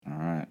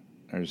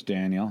There's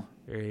Daniel.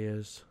 Here he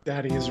is.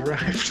 Daddy has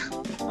arrived.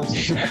 I'm so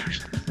scared.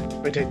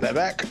 Let me take that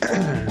back.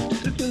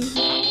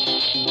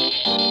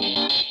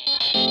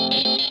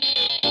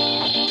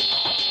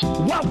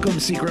 Welcome,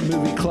 Secret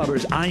Movie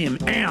Clubbers. I am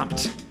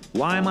amped.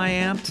 Why am I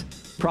amped?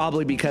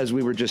 Probably because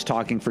we were just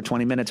talking for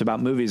 20 minutes about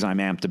movies I'm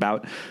amped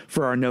about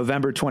for our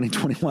November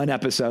 2021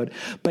 episode.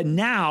 But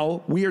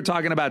now we are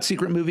talking about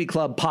Secret Movie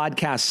Club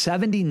podcast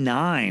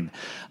 79.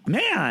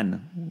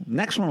 Man,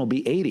 next one will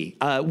be 80.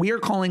 We are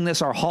calling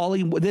this our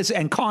Hollywood.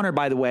 And Connor,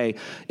 by the way,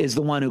 is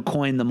the one who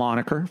coined the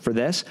moniker for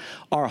this.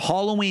 Our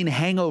Halloween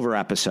hangover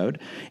episode,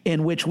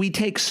 in which we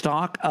take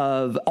stock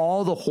of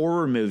all the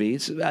horror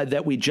movies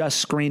that we just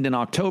screened in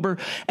October,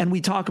 and we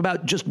talk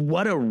about just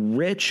what a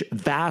rich,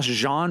 vast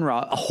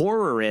genre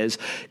horror is,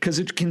 because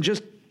it can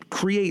just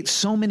create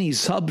so many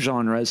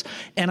subgenres.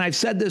 And I've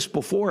said this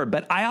before,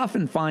 but I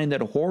often find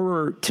that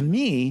horror, to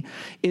me,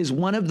 is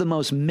one of the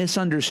most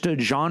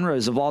misunderstood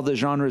genres of all the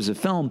genres of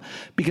film,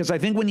 because I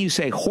think when you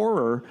say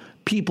horror,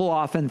 people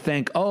often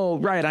think, oh,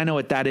 right, I know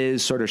what that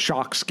is, sort of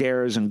shock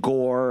scares and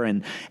gore.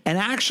 And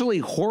actually,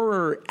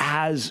 horror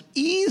has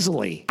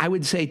easily, I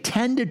would say,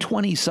 10 to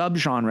 20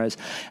 subgenres.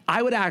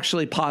 I would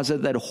actually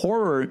posit that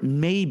horror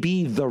may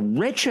be the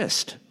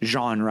richest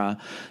genre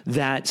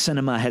that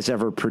cinema has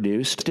ever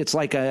produced. It's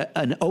like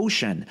an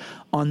ocean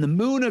on the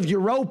moon of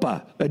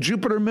Europa, a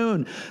Jupiter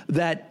moon,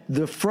 that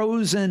the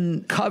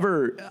frozen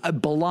cover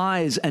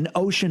belies an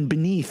ocean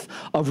beneath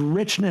of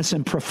richness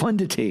and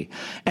profundity.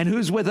 And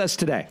who's with us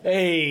today?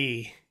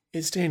 Hey,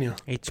 it's Daniel.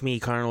 It's me,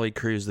 Connolly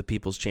Cruz, the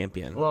people's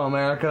champion. Hello,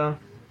 America.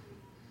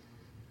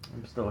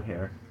 I'm still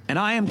here. And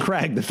I am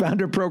Craig, the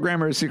founder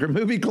programmer of Secret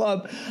Movie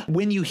Club.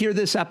 When you hear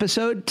this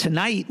episode,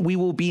 tonight we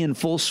will be in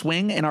full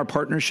swing in our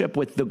partnership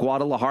with the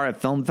Guadalajara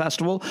Film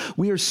Festival.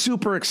 We are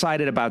super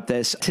excited about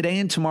this. Today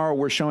and tomorrow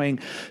we're showing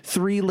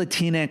 3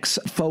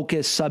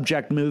 Latinx-focused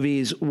subject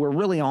movies. We're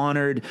really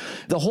honored.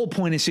 The whole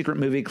point of Secret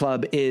Movie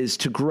Club is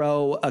to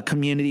grow a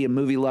community of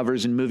movie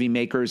lovers and movie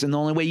makers. And the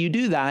only way you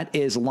do that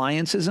is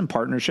alliances and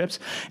partnerships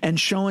and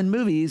showing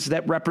movies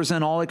that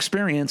represent all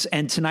experience.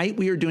 And tonight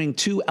we are doing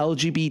 2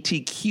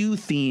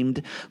 LGBTQ-themed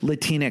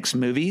Latinx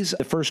movies.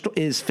 The first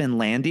is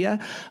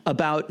Finlandia,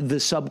 about the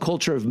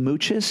subculture of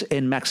muchos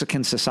in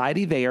Mexican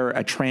society. They are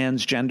a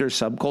transgender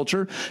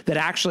subculture that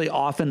actually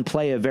often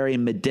play a very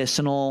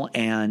medicinal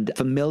and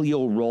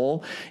familial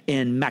role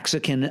in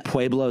Mexican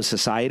Pueblo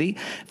society,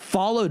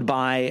 followed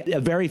by a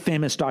very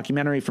famous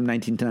documentary from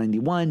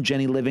 1991,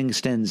 Jenny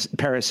Livingston's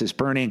Paris is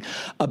Burning,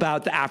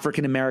 about the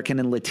African-American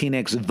and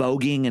Latinx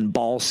voguing and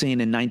ball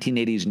scene in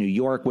 1980s New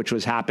York, which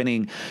was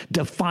happening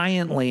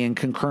defiantly and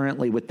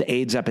concurrently with the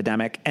AIDS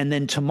epidemic. And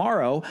then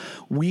tomorrow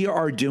we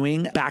are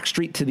doing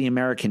Backstreet to the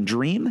American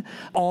Dream.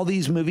 All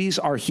these movies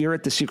are here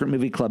at the Secret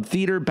Movie Club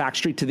Theater.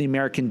 Backstreet to the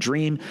American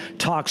Dream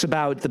talks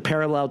about the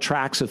parallel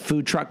tracks of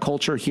food truck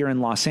culture here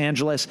in Los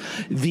Angeles,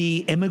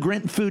 the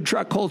immigrant food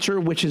truck culture,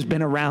 which has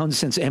been around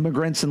since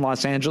immigrants in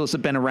Los Angeles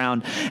have been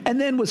around,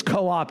 and then was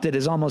co-opted,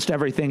 as almost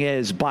everything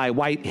is, by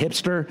white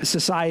hipster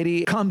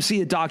society. Come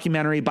see a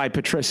documentary by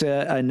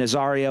Patricia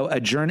Nazario,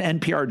 a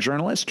NPR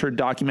journalist, her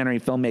documentary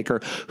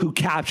filmmaker, who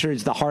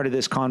captures the heart of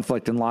this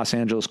conflict in Los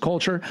Angeles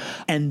culture.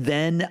 And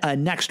then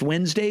next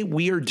Wednesday,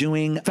 we are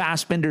doing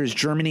Fassbinder's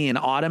Germany in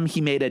Autumn. He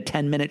made a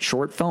 10-minute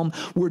short film.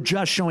 We're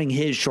just showing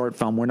his short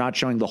film. We're not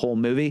showing the whole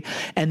movie.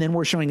 And then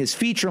we're showing his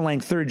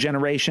feature-length Third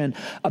Generation,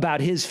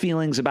 about his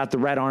feelings about the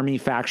Red Army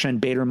faction,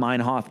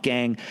 Baader-Meinhof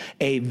gang,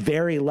 a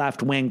very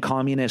left-wing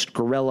communist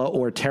guerrilla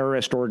or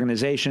terrorist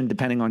organization,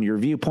 depending on your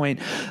viewpoint.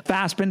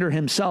 Fassbinder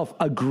himself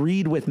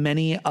agreed with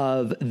many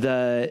of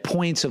the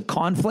points of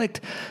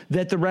conflict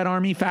that the Red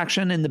Army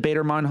faction and the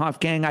Baader-Meinhof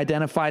gang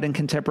identified in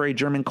contemporary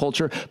German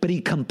culture, but he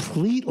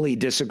completely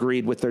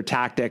disagreed with their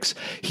tactics.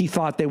 He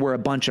thought they were a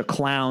bunch of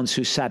clowns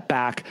who set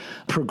back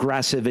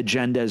progressive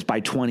agendas by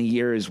 20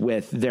 years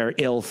with their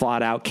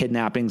ill-thought-out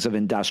kidnappings of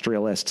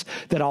industrialists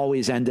that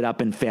always ended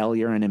up in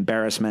failure and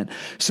embarrassment.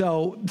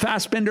 So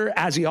Fassbinder,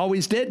 as he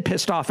always did,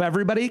 pissed off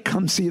everybody.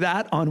 Come see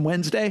that on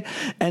Wednesday.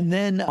 And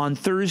then on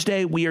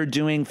Thursday, we are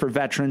doing for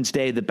Veterans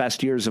Day, The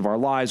Best Years of Our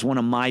Lives, one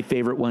of my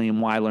favorite William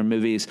Wyler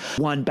movies,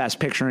 won Best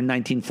Picture in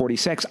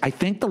 1946. I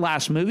think the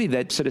last movie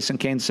that Citizen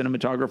Kane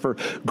cinematographer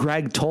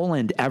Greg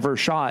Toland ever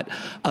shot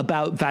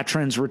about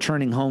veterans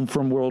returning home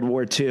from World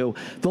War II,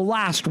 the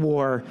last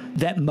war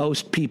that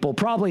most people,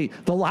 probably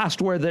the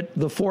last war that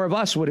the 4 of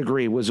us would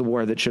agree was a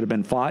war that should have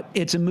been fought.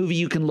 It's a movie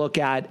you can look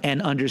at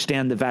and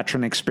understand the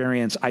veteran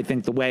experience, I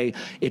think, the way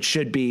it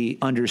should be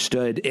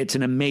understood. It's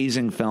an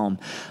amazing film.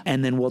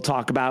 And then we'll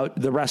talk about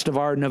the rest of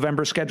our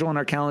November schedule in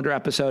our calendar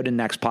episode and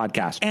next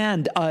podcast.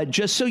 And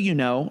just so you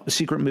know,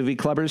 Secret Movie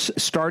Clubbers,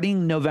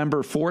 starting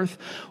November 4th,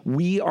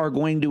 We are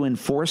going to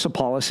enforce a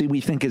policy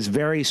we think is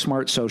very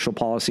smart social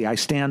policy. I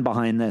stand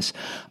behind this.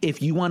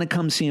 If you want to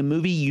come see a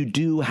movie, you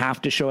do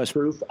have to show us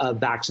proof of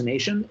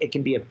vaccination. It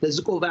can be a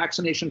physical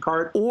vaccination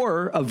card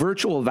or a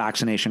virtual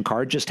vaccination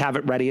card. Just have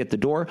it ready at the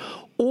door,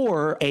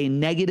 or a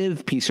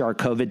negative PCR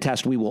COVID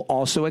test. We will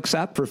also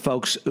accept for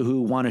folks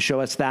who want to show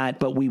us that,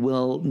 but we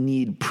will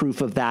need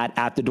proof of that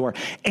at the door.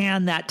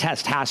 And that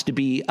test has to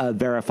be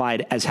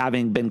verified as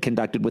having been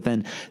conducted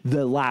within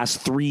the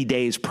last 3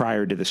 days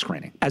prior to the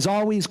screening. As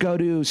always, go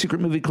to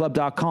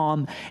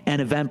secretmovieclub.com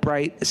and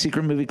Eventbrite,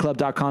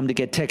 secretmovieclub.com to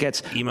get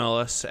tickets. Email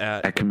us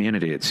at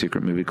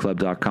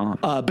community@secretmovieclub.com.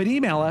 But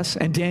email us,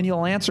 and Daniel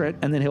will answer it,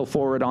 and then he'll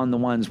forward on the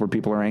ones where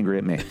people are angry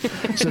at me.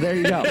 So there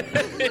you go.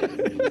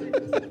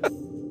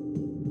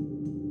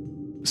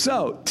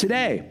 So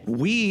today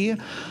we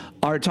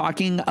are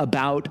talking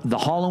about the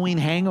Halloween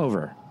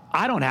hangover.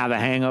 I don't have a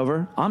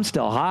hangover. I'm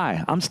still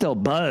high. I'm still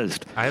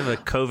buzzed. I have a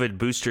COVID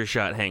booster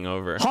shot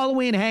hangover.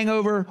 Halloween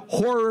hangover,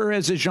 horror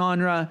as a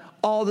genre,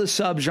 all the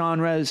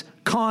subgenres.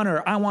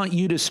 Connor, I want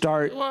you to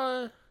start.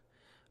 What?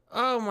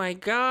 Oh my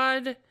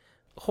God.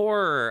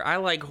 Horror. I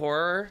like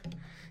horror.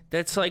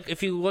 That's like,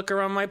 if you look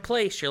around my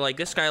place, you're like,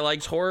 this guy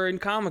likes horror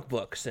and comic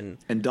books and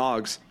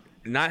dogs.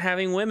 Not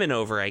having women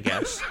over, I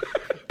guess.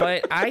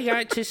 But I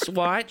got to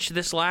watch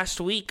this last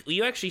week.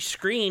 You actually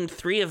screened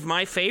 3 of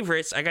my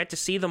favorites. I got to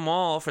see them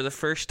all for the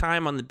first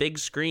time on the big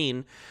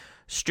screen.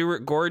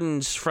 Stuart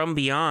Gordon's From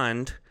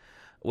Beyond,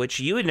 which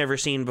you had never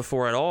seen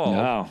before at all.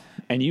 No,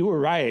 and you were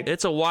right.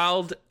 It's a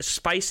wild,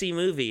 spicy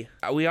movie.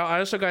 I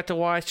also got to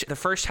watch the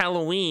first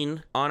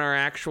Halloween on our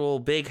actual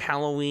big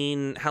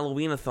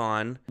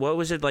Halloween-a-thon. What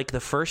was it, like the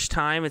first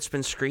time it's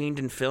been screened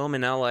in film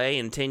in LA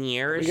in 10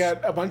 years? We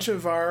got a bunch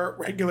of our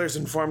regulars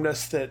informed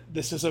us that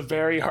this is a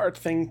very hard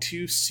thing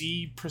to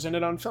see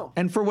presented on film.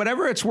 And for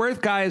whatever it's worth,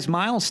 guys,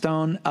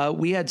 milestone,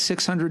 we had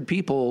 600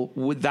 people.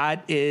 With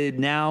that,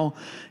 now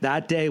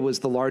that day was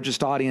the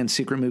largest audience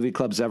Secret Movie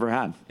Club's ever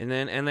had. And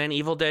then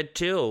Evil Dead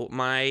 2,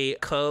 my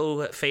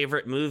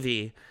co-favorite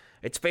movie.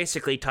 It's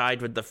basically tied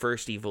with the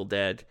first Evil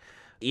Dead.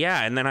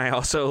 Yeah, and then I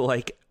also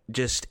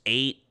just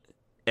ate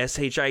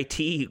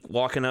SHIT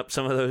walking up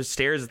some of those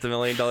stairs at the $1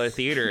 Million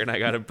Theater, and I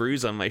got a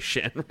bruise on my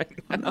shin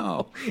right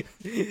now.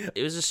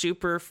 It was a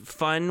super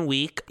fun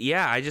week.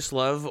 Yeah, I just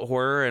love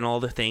horror and all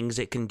the things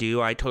it can do.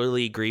 I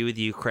totally agree with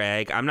you,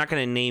 Craig. I'm not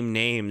going to name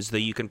names, though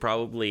you can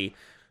probably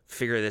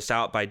figure this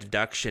out by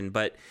deduction,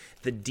 but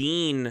the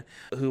dean,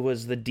 who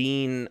was the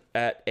dean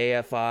at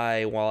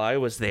AFI while I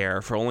was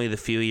there for only the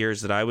few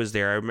years that I was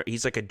there,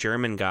 he's like a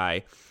German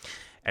guy.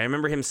 I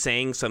remember him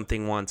saying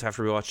something once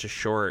after we watched a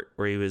short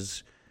where he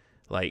was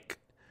like,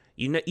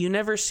 you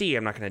never see,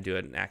 I'm not going to do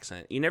an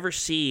accent, you never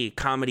see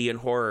comedy and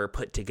horror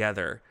put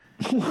together.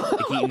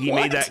 He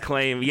made that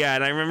claim. Yeah,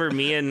 and I remember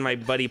me and my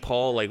buddy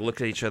Paul looked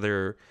at each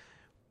other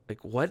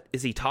like, what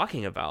is he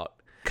talking about?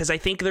 Because I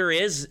think there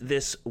is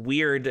this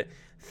weird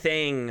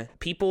thing,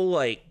 people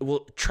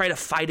will try to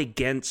fight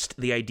against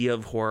the idea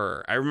of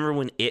horror. I remember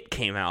when It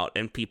came out,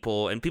 and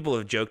people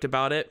have joked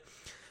about it,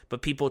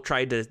 but people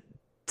tried to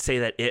say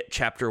that It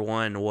Chapter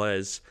 1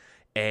 was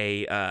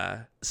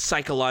a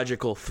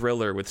psychological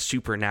thriller with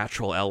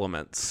supernatural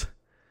elements.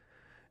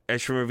 I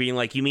just remember being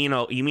like, you mean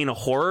a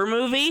horror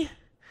movie?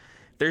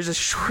 There's a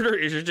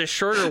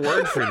shorter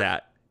word for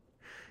that.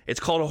 It's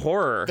called a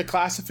horror. The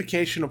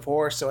classification of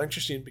horror is so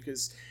interesting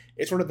because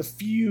it's one of the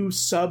few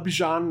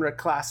subgenre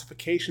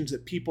classifications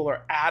that people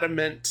are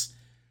adamant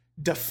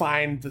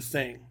define the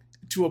thing,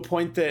 to a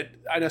point that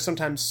I know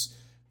sometimes,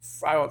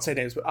 I won't say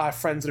names, but I have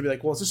friends that'll be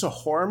like, well, is this a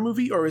horror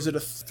movie or is it a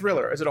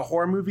thriller? Is it a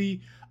horror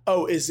movie?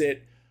 Oh, is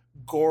it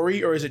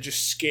gory or is it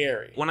just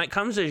scary? When it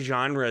comes to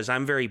genres,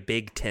 I'm very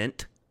big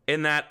tent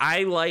in that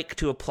I like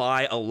to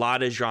apply a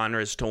lot of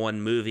genres to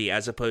one movie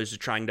as opposed to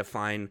trying to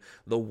find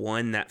the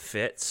one that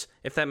fits,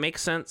 if that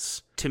makes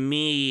sense. To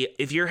me,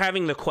 if you're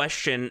having the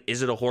question,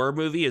 is it a horror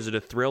movie? Is it a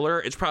thriller?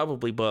 It's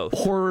probably both.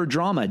 Horror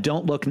drama,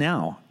 Don't Look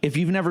Now. If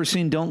you've never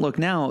seen Don't Look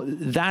Now,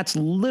 that's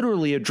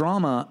literally a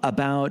drama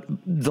about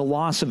the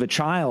loss of a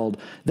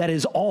child that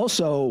is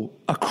also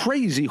a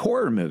crazy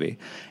horror movie.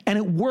 And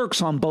it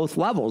works on both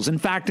levels. In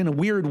fact, in a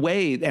weird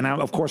way, and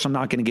of course I'm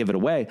not going to give it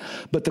away,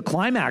 but the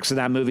climax of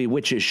that movie,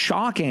 which is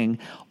shocking,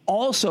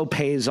 also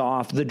pays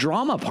off the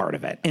drama part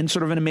of it in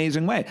sort of an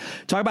amazing way.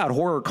 Talk about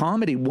horror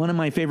comedy. One of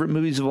my favorite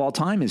movies of all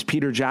time is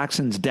Peter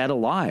Jackson's Dead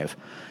Alive.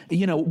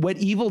 You know, what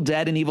Evil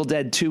Dead and Evil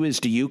Dead 2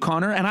 is to you,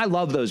 Connor, and I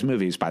love those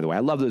movies, by the way.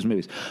 I love those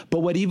movies. But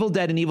what Evil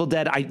Dead and Evil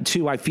Dead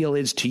 2, I feel,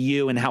 is to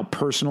you and how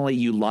personally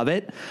you love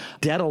it,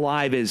 Dead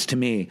Alive is to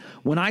me.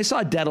 When I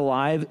saw Dead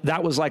Alive,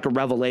 that was like a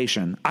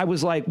revelation. I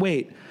was like,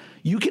 wait,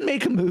 you can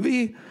make a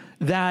movie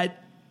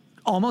that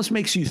almost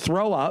makes you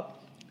throw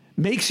up,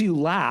 makes you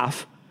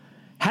laugh,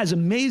 has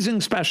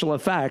amazing special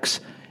effects,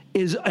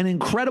 is an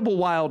incredible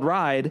wild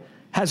ride,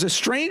 has a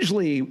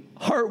strangely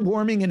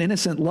heartwarming and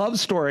innocent love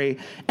story,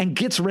 and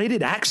gets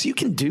rated X. You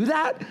can do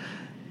that?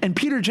 And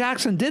Peter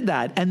Jackson did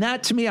that. And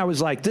that, to me, I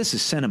was like, this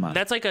is cinema.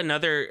 That's like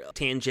another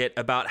tangent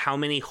about how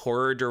many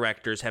horror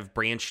directors have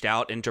branched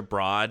out into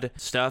broad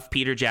stuff.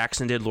 Peter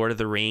Jackson did Lord of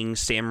the Rings.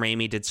 Sam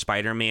Raimi did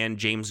Spider-Man.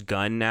 James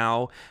Gunn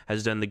now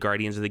has done the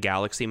Guardians of the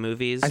Galaxy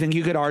movies. I think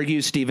you could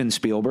argue Steven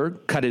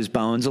Spielberg cut his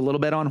bones a little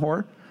bit on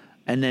horror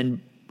and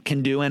then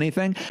can do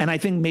anything. And I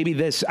think maybe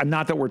this,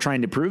 not that we're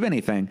trying to prove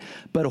anything,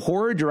 but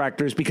horror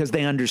directors, because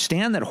they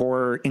understand that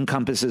horror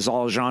encompasses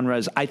all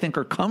genres, I think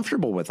are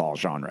comfortable with all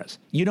genres.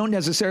 You don't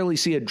necessarily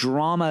see a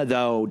drama,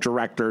 though,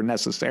 director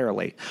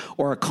necessarily,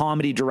 or a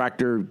comedy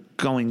director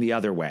going the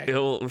other way.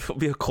 It'll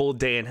be a cold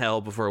day in hell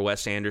before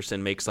Wes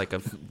Anderson makes like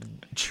a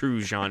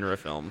true genre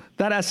film.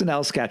 That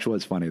SNL sketch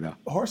was funny, though.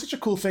 Horror's such a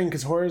cool thing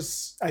because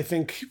horror's, I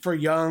think, for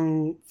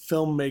young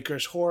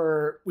filmmakers,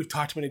 horror, we've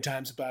talked many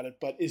times about it,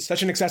 but it's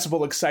such an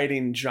accessible,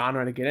 exciting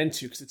genre to get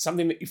into because it's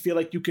something that you feel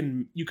like you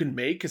can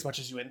make as much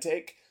as you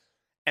intake.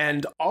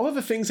 And all of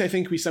the things I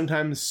think we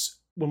sometimes,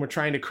 when we're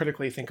trying to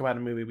critically think about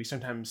a movie, we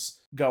sometimes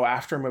go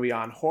after a movie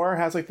on. Horror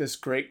has like this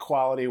great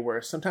quality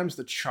where sometimes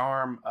the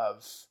charm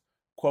of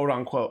quote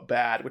unquote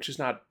bad, which is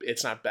not,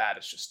 it's not bad,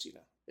 it's just,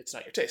 it's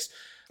not your taste,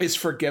 is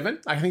forgiven.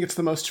 I think it's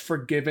the most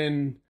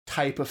forgiven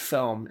type of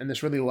film in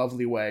this really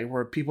lovely way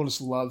where people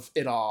just love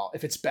it all.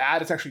 If it's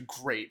bad, it's actually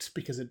great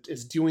because it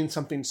is doing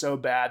something so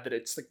bad that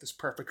it's like this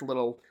perfect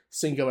little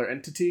singular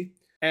entity.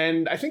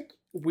 And I think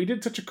we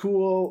did such a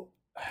cool,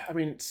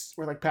 we're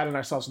like patting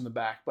ourselves on the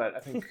back, but I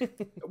think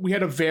we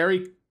had a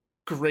very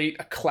great,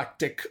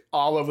 eclectic,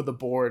 all over the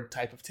board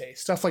type of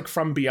taste. Stuff like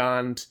From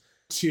Beyond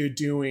to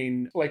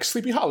doing like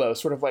Sleepy Hollow,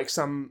 sort of like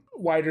some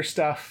wider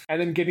stuff,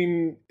 and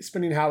then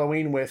spending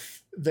Halloween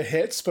with the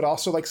hits, but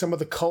also like some of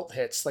the cult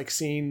hits, like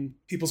seeing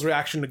people's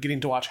reaction to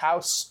getting to watch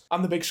House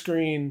on the big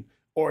screen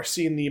or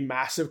seeing the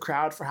massive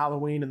crowd for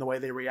Halloween and the way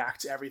they react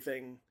to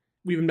everything.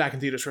 We've been back in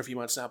theaters for a few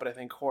months now, but I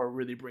think horror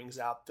really brings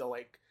out the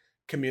like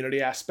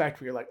community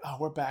aspect where you're like, oh,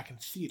 we're back in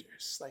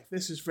theaters. Like,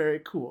 this is very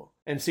cool.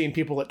 And seeing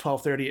people at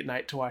 12:30 at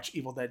night to watch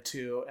Evil Dead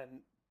 2 and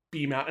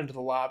beam out into the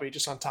lobby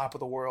just on top of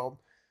the world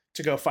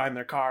to go find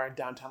their car in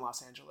downtown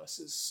Los Angeles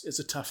is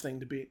a tough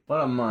thing to beat.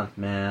 What a month,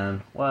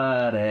 man.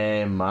 What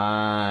a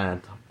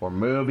month for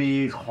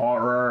movies,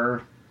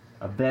 horror,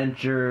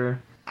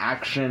 adventure,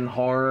 action,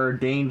 horror,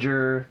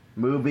 danger,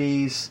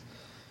 movies.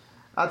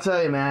 I'll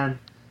tell you, man,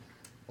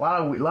 a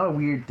lot of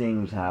weird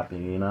things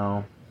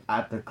happen,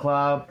 At the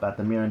club, at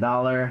the $1 Million,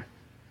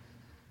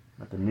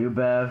 at the New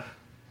Bev,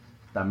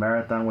 the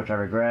Marathon, which I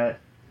regret.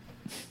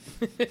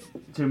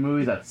 2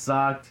 movies that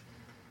sucked.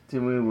 2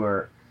 movies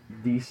were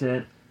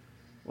decent.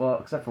 Well,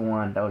 except for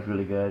one, that was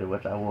really good,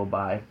 which I will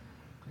buy.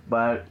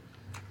 But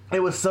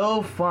it was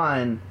so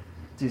fun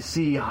to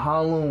see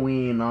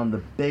Halloween on the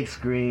big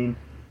screen,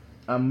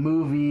 a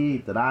movie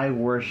that I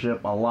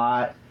worship a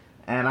lot.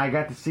 And I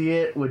got to see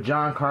it with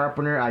John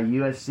Carpenter at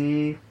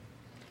USC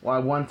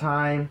one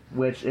time,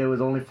 which it was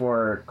only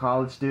for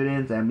college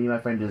students, and me and my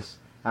friend just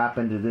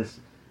happened to just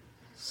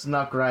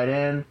snuck right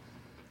in.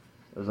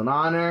 It was an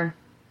honor.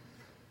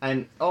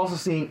 And also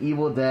seeing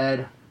Evil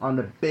Dead on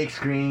the big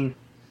screen,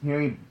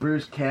 hearing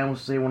Bruce Campbell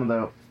say one of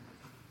the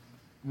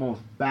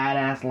most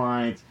badass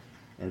lines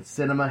in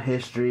cinema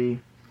history.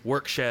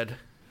 Workshed.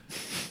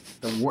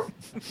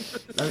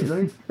 Let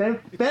me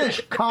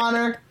finish,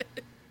 Connor.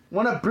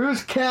 One of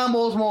Bruce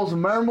Campbell's most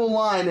memorable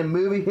line in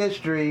movie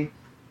history.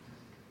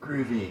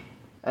 Groovy.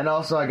 And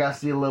also, I got to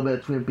see a little bit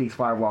of Twin Peaks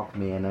Fire Walk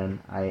with Me, and then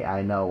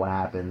I know what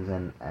happens,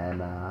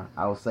 and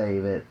I will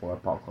save it for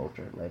pop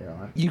culture later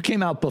on. You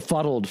came out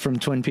befuddled from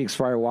Twin Peaks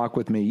Fire Walk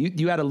with Me.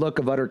 You had a look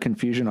of utter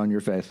confusion on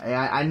your face.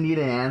 I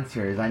needed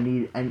answers. I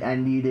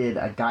needed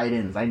a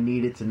guidance. I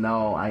needed to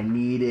know. I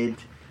needed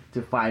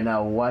to find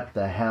out what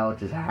the hell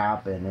just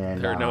happened. And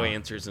there are no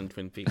answers in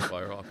Twin Peaks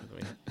Fire Walk with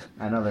Me.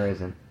 I know there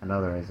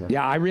isn't.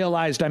 Yeah, I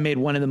realized I made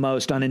one of the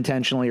most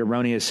unintentionally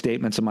erroneous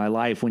statements of my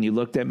life when you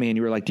looked at me and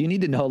you were like, do you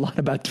need to know a lot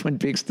about Twin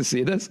Peaks to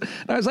see this?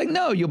 And I was like,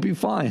 no, you'll be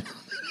fine.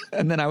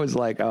 And then I was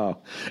like, oh,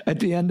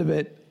 at the end of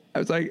it, I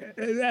was like,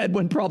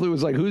 Edwin probably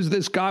was like, who's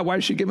this guy? Why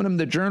is she giving him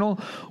the journal?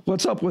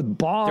 What's up with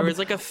Bob? There was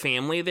like a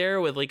family there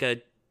with like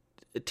a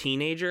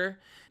teenager,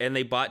 and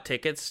they bought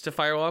tickets to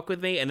Fire Walk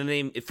with Me, and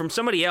then from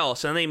somebody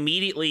else, and they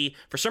immediately,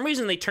 for some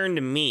reason, they turned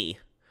to me,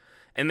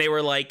 and they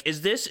were like,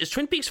 is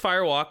Twin Peaks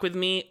Fire Walk with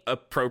Me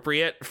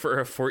appropriate for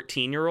a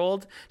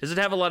 14-year-old? Does it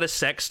have a lot of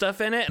sex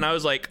stuff in it? And I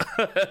was like,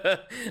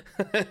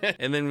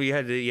 and then we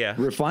had to,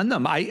 refund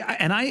them.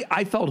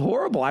 I felt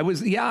horrible. I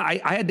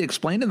had to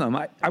explain to them.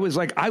 I was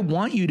like, I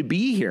want you to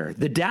be here.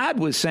 The dad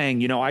was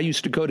saying, I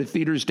used to go to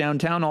theaters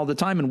downtown all the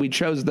time, and we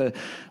chose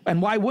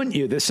and why wouldn't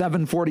you? The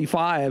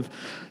 7:45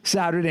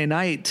 Saturday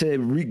night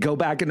to go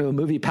back into a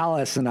movie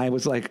palace. And I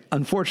was like,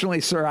 unfortunately,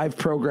 sir, I've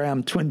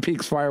programmed Twin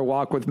Peaks Fire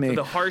Walk with Me.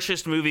 The harshest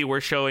latest movie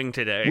we're showing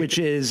today. Which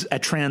is a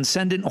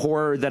transcendent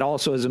horror that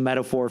also is a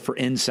metaphor for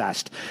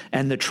incest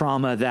and the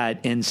trauma that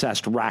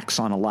incest wreaks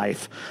on a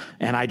life.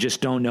 And I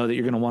just don't know that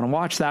you're going to want to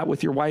watch that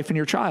with your wife and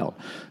your child.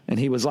 And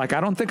he was like,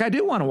 I don't think I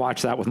do want to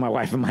watch that with my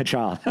wife and my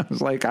child. I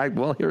was like,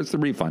 well, here's the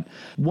refund.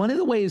 One of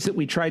the ways that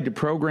we tried to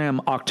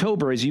program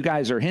October, as you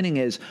guys are hinting,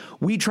 is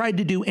we tried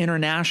to do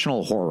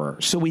international horror.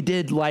 So we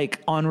did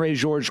like Henri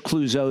Georges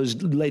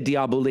Clouzot's Les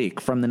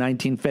Diaboliques from the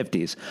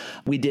 1950s.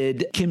 We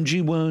did Kim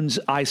Ji-woon's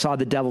I Saw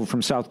the Devil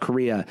from South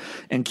Korea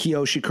and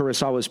Kiyoshi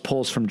Kurosawa's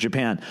Pulse from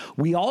Japan.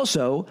 We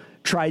also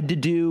tried to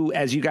do,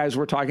 as you guys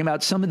were talking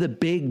about, some of the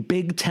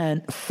big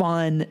tent,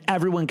 fun,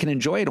 everyone can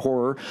enjoy it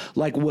horror,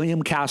 like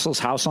William Castle's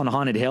House on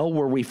Haunted Hill,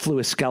 where we flew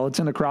a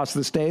skeleton across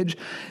the stage.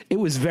 It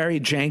was very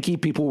janky.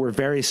 People were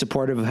very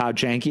supportive of how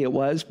janky it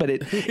was, but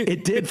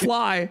it did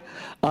fly.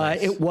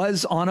 Nice. It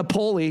was on a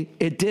pulley.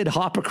 It did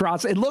hop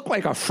across. It looked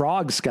like a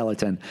frog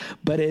skeleton,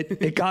 but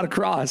it got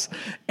across.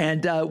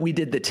 And we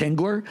did The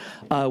Tingler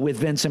with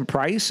Vincent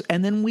Price.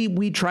 And then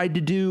we tried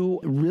to do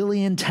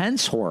really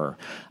intense horror.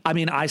 I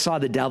mean, I Saw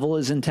the Devil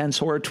is intense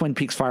horror. Twin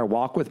Peaks Fire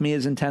Walk with Me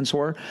is intense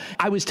horror.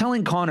 I was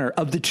telling Connor,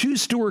 of the two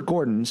Stuart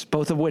Gordons,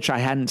 both of which I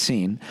hadn't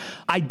seen,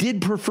 I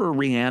did prefer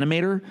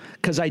Reanimator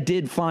because I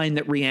did find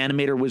that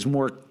Reanimator was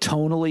more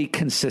tonally,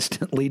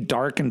 consistently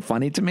dark and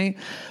funny to me.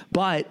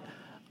 But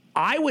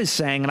I was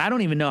saying, and I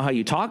don't even know how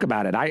you talk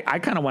about it, I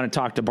kind of want to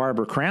talk to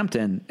Barbara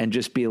Crampton and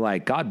just be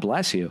like, God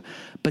bless you.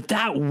 But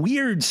that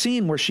weird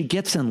scene where she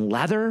gets in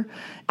leather,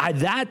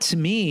 that to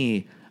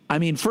me, I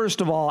mean,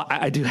 first of all,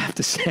 I do have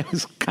to say it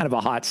was kind of a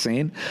hot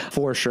scene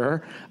for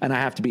sure. And I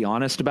have to be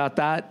honest about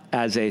that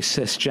as a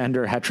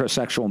cisgender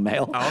heterosexual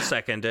male. I'll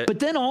second it. But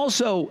then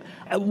also,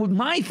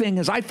 my thing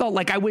is I felt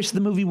like I wish the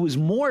movie was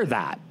more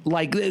that.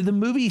 Like the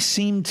movie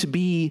seemed to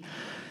be...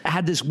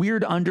 had this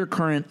weird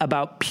undercurrent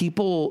about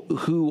people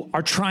who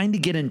are trying to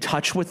get in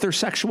touch with their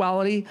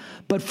sexuality,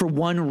 but for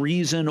one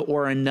reason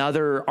or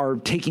another are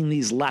taking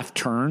these left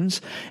turns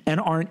and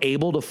aren't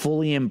able to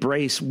fully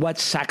embrace what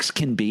sex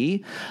can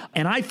be.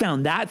 And I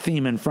found that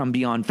theme in From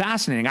Beyond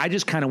fascinating. I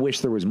just kind of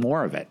wish there was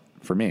more of it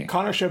for me.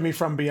 Connor showed me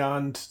From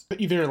Beyond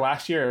either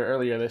last year or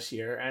earlier this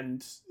year,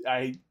 and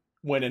I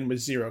went in with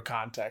zero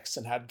context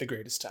and had the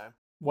greatest time.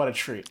 What a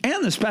treat.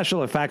 And the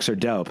special effects are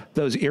dope.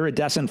 Those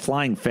iridescent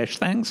flying fish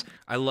things.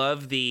 I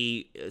love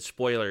the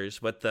spoilers,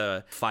 but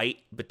the fight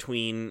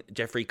between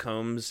Jeffrey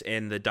Combs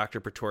and the Dr.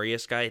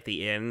 Pretorius guy at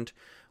the end,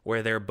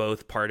 where they're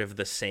both part of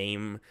the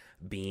same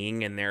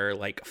being and they're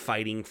like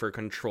fighting for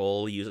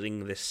control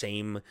using the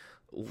same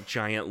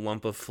giant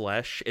lump of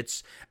flesh.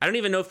 I don't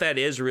even know if that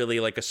is really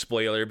like a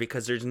spoiler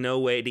because there's no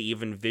way to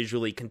even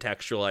visually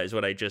contextualize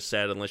what I just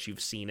said unless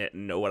you've seen it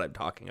and know what I'm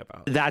talking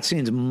about. That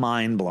scene's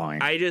mind-blowing.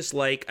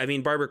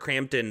 Barbara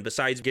Crampton,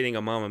 besides getting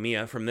a Mamma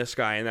Mia from this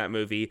guy in that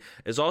movie,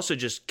 is also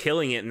just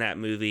killing it in that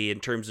movie in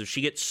terms of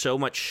she gets so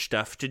much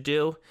stuff to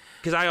do.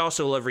 Because I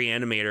also love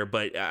Reanimator,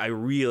 but I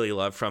really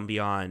love From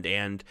Beyond,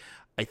 and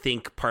I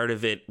think part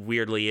of it,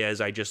 weirdly, is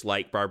I just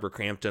like Barbara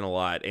Crampton a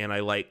lot, and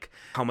I like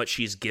how much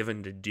she's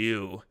given to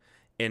do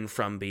in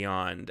From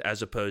Beyond,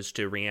 as opposed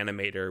to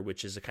Reanimator,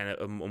 which is a kind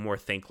of a more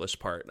thankless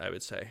part, I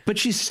would say. But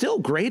she's still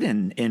great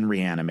in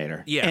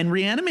Reanimator. Yeah. And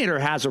Reanimator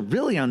has a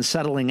really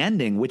unsettling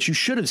ending, which you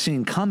should have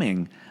seen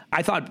coming.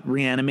 I thought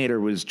Reanimator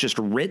was just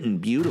written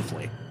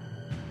beautifully.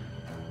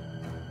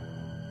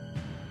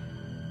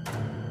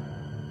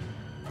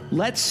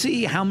 Let's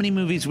see how many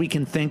movies we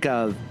can think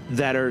of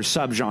that are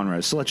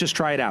subgenres. So let's just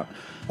try it out.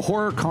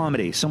 Horror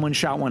comedy. Someone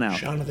shout one out.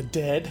 Shaun of the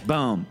Dead.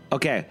 Boom.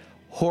 Okay.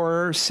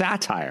 Horror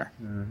satire.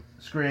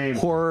 Scream.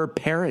 Horror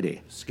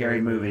parody.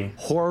 Scary movie.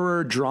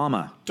 Horror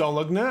drama. Don't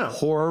Look Now.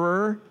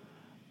 Horror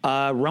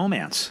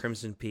romance.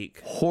 Crimson Peak.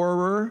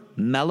 Horror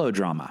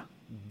melodrama.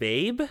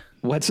 Babe?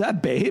 What's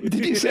that, Babe?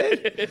 Did you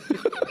say?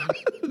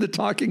 The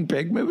Talking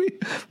Pig movie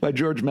by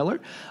George Miller.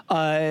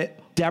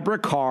 Deborah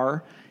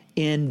Carr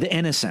in The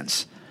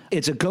Innocents.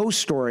 It's a ghost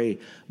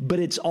story, but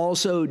it's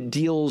also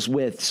deals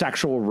with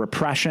sexual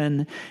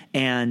repression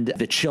and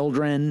the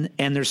children,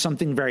 and there's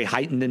something very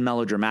heightened and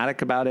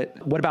melodramatic about it.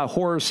 What about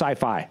horror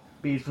sci-fi?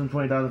 Beast from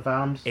 20,000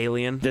 Fathoms.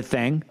 Alien. The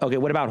Thing. Okay,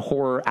 what about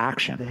horror The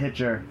action?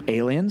 Hitcher.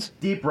 Aliens?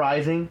 Deep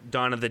Rising.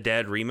 Dawn of the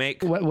Dead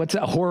remake. What's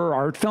a horror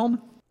art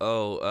film?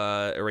 Oh,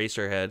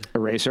 Eraserhead.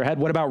 Eraserhead.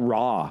 What about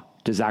Raw?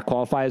 Does that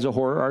qualify as a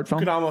horror art film?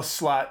 Could almost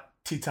slot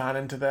Teton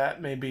into that.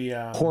 Maybe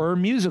Horror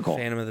musical.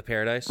 Phantom of the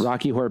Paradise.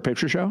 Rocky Horror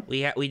Picture Show.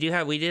 We did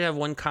have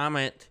one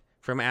comment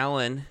from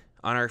Alan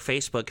on our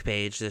Facebook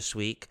page this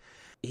week.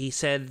 He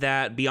said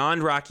that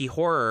beyond Rocky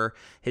Horror,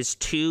 his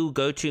two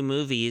go-to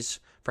movies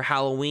for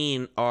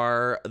Halloween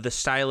are the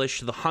stylish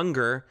The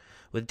Hunger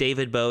with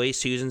David Bowie,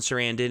 Susan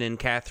Sarandon, and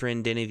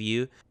Catherine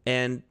Deneuve,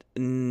 and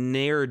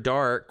Near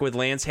Dark with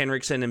Lance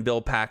Henriksen and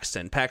Bill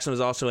Paxton. Paxton was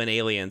also in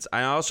Aliens.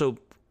 I also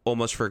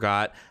almost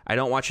forgot. I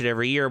don't watch it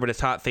every year, but a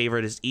top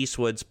favorite is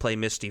Eastwood's Play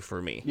Misty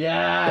for Me.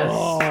 Yes.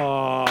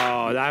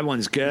 Oh, that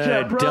one's You should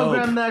have good.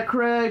 programmed Dope. that,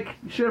 Craig.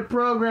 You should have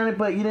programmed it,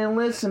 but you didn't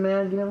listen,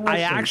 man. You didn't listen. I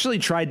actually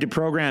tried to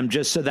program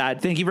just so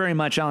that, thank you very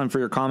much, Alan, for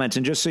your comments.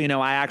 And just so you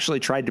know, I actually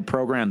tried to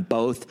program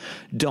both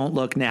Don't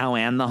Look Now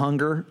and The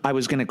Hunger. I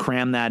was going to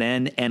cram that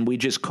in, and we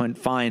just couldn't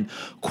find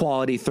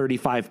quality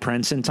 35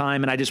 prints in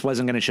time. And I just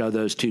wasn't going to show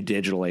those two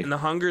digitally. And The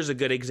Hunger is a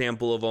good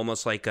example of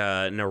almost like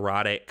a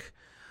neurotic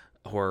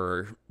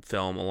horror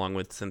film, along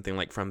with something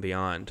like From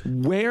Beyond.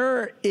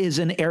 Where is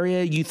an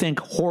area you think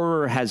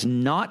horror has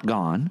not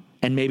gone?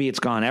 And maybe it's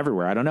gone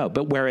everywhere, I don't know.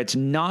 But where it's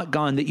not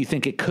gone that you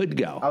think it could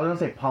go? I was going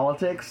to say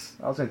politics.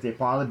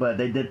 But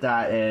they did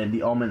that in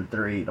The Omen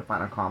 3, The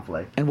Final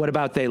Conflict. And what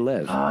about They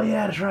Live? Oh,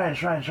 yeah, that's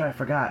right. I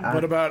forgot.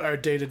 What about our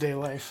day-to-day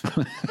life?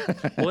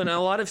 Well, and a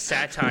lot of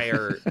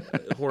satire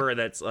horror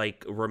that's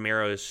like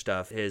Romero's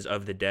stuff, his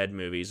Of the Dead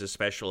movies,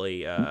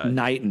 especially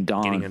Night and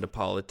Dawn. getting into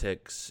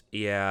politics.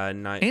 Yeah,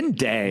 Night In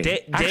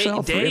Day. Actually,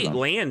 all three of Day them.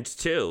 Land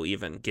too,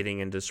 even getting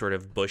into sort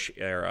of Bush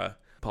era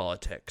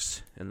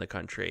politics in the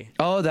country.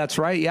 Oh, that's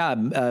right. Yeah.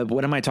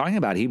 What am I talking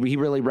about? He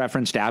really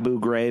referenced Abu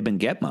Ghraib and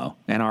Gitmo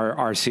and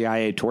our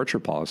CIA torture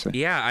policy.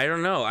 Yeah, I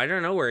don't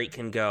know where it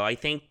can go. I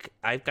think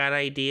I've got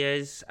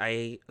ideas.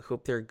 I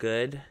hope they're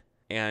good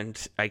and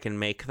I can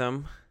make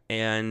them.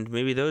 And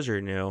maybe those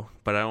are new,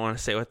 but I don't want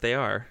to say what they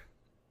are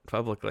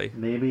publicly.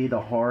 Maybe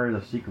the horror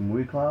of the Secret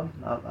Movie Club.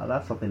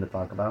 That's something to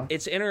talk about.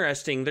 It's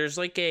interesting. There's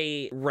like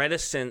a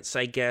reticence,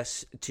 I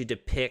guess, to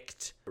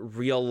depict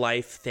real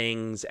life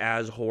things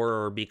as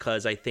horror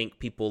because I think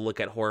people look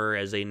at horror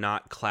as a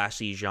not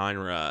classy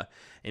genre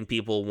and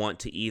people want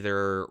to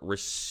either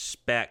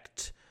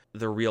respect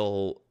the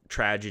real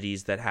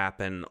tragedies that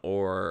happen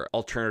or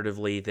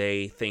alternatively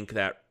they think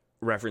that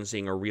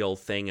referencing a real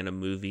thing in a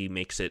movie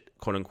makes it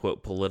quote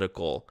unquote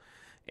political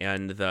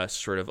and thus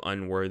sort of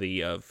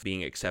unworthy of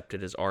being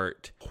accepted as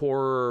art.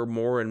 Horror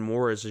more and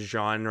more as a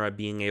genre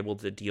being able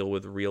to deal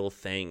with real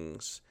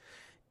things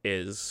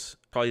is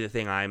probably the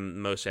thing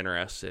I'm most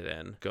interested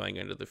in going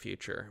into the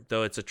future,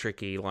 though it's a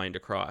tricky line to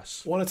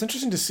cross. Well, it's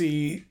interesting to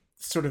see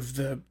sort of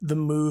the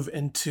move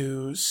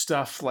into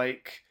stuff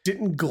like,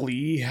 didn't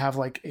Glee have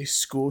like a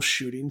school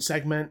shooting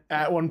segment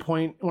at one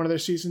point in one of their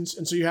seasons?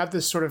 And so you have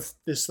this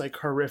like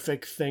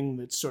horrific thing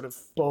that's sort of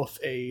both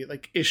a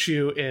like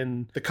issue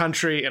in the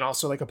country and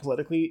also like a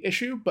politically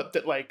issue, but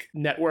that like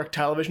network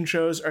television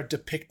shows are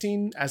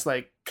depicting as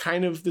like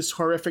kind of this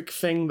horrific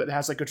thing that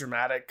has like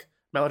a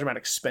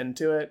melodramatic spin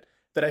to it.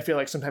 That I feel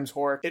like sometimes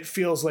horror, it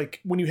feels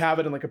like when you have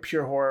it in like a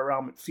pure horror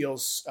realm, it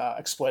feels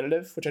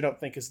exploitative, which I don't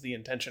think is the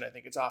intention. I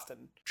think it's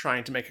often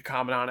trying to make a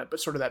comment on it, but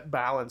sort of that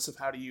balance of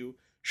how do you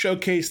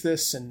showcase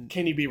this and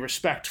can you be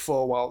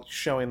respectful while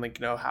showing like,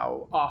 you know,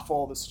 how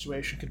awful the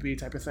situation could be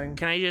type of thing.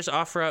 Can I just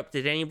offer up,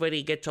 does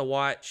anybody just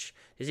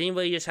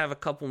have a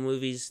couple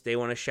movies they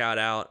want to shout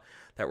out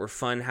that were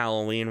fun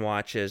Halloween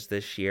watches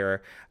this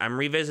year? I'm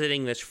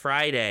revisiting this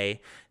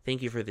Friday.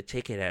 Thank you for the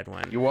ticket,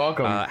 Edwin. You're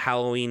welcome.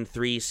 Halloween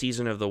 3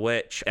 Season of the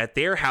Witch. At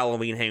their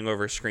Halloween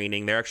Hangover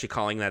screening, they're actually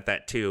calling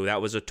that too.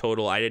 That was a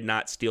total, I did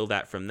not steal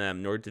that from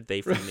them, nor did they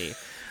from me,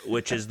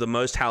 which is the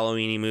most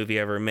Halloween-y movie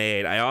ever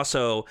made. I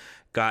also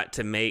got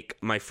to make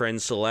my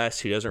friend Celeste,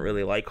 who doesn't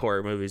really like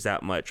horror movies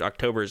that much.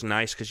 October is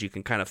nice because you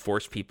can kind of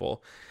force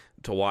people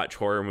to watch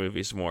horror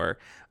movies more.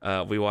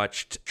 We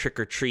watched Trick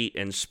or Treat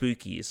and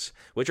Spookies,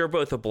 which are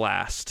both a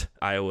blast.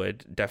 I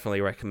would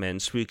definitely recommend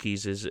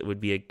Spookies. It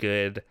would be a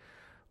good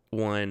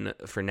one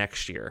for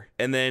next year.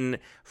 And then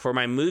for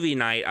my movie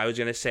night, I was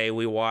going to say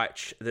we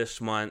watch a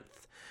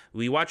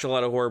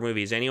lot of horror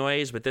movies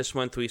anyways, but this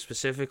month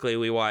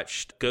we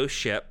watched Ghost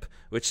Ship,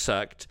 which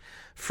sucked,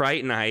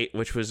 Fright Night,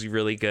 which was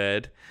really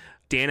good,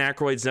 Dan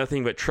Aykroyd's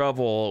Nothing But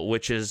Trouble,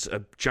 which is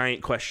a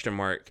giant question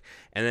mark.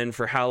 And then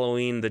for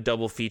Halloween, the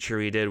double feature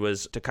we did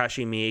was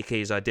Takashi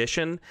Miike's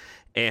Audition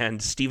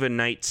and Stephen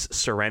Knight's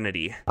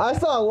Serenity. I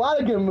saw a lot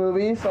of good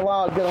movies, a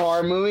lot of good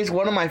horror movies.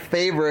 One of my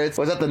favorites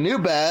was at the New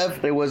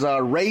Bev. It was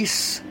a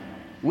Race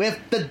with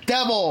the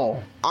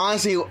Devil.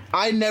 Honestly,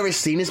 I'd never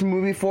seen this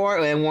movie before,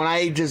 and when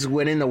I just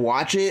went in to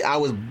watch it, I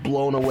was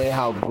blown away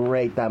how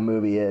great that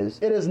movie is.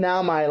 It is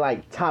now my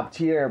like top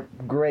tier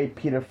great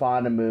Peter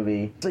Fonda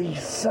movie. So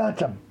he's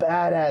such a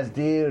badass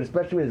dude,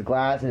 especially with his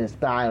glasses and his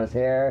style and his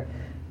hair.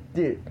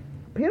 Dude,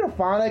 Peter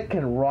Fonda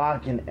can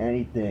rock in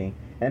anything.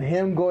 And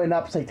him going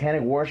up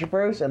satanic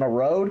worshipers in a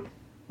road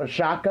with a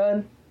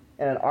shotgun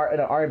and an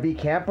RV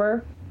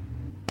camper,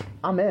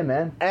 I'm in,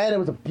 man. And it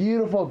was a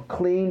beautiful,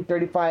 clean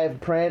 35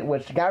 print,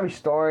 which got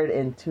restored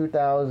in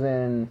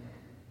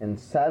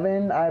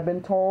 2007, I've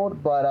been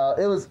told. But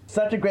it was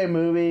such a great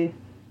movie,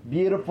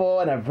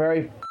 beautiful, and a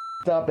very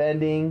f***ed up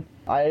ending.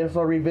 I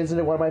also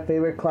revisited one of my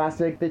favorite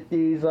classic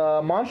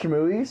 50s monster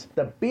movies,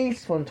 The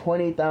Beast from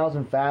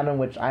 20,000 Fathom,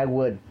 which I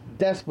would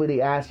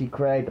desperately ask you,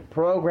 Craig, to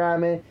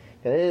program it.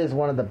 It is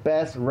one of the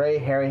best Ray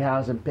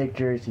Harryhausen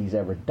pictures he's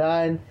ever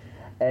done.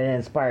 And it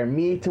inspired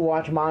me to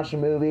watch monster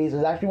movies. It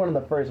was actually one of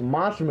the first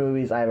monster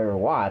movies I've ever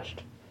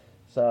watched.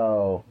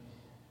 So,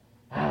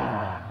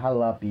 I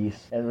love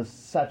Beast. It was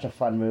such a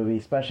fun movie,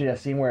 especially that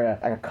scene where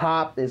a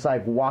cop is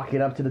like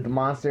walking up to the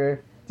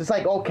monster. Just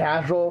like all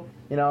casual,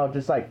 you know,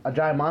 just like a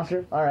giant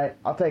monster. All right,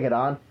 I'll take it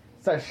on.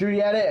 Start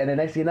shooting at it, and the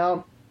next thing you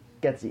know,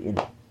 gets eaten.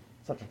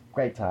 Such a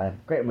great time.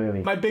 Great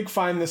movie. My big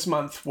find this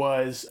month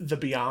was The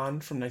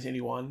Beyond from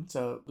 1981. It's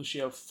a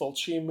Lucio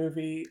Fulci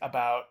movie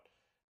about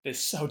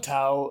this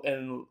hotel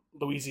in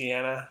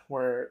Louisiana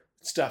where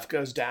stuff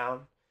goes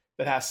down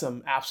that has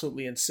some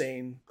absolutely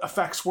insane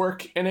effects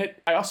work in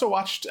it. I also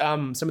watched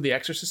some of the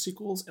Exorcist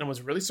sequels and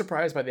was really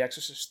surprised by The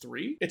Exorcist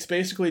 3. It's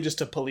basically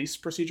just a police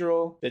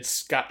procedural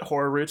that's got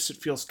horror roots. It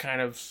feels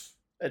kind of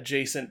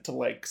adjacent to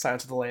like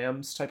Silence of the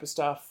Lambs type of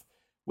stuff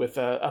with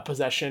a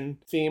possession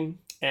theme.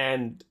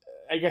 And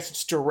I guess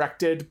it's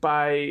directed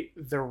by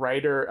the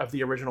writer of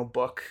the original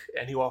book,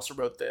 and he also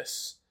wrote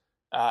this.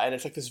 And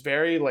it's like this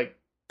very like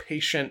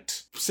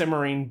patient,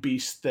 simmering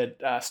beast that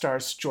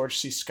stars George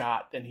C.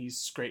 Scott, and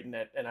he's great in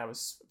it, and I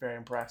was very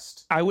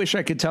impressed. I wish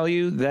I could tell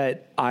you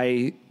that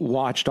I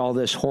watched all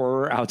this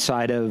horror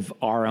outside of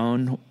our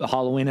own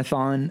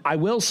Halloween-a-thon. I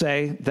will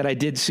say that I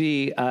did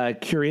see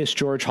Curious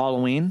George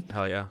Halloween.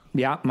 Hell yeah.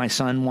 Yeah, my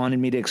son wanted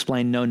me to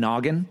explain No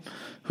Noggin,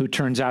 who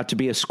turns out to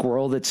be a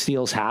squirrel that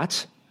steals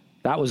hats.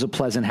 That was a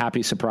pleasant,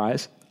 happy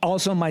surprise.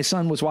 Also, my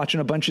son was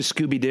watching a bunch of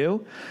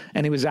Scooby-Doo,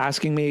 and he was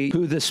asking me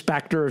who the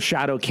Spectre of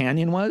Shadow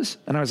Canyon was.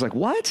 And I was like,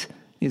 what?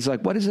 He's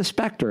like, what is a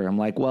specter? I'm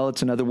like, well,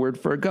 it's another word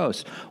for a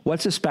ghost.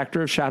 What's a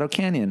specter of Shadow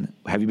Canyon?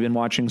 Have you been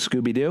watching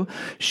Scooby-Doo?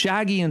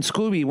 Shaggy and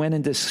Scooby went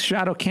into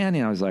Shadow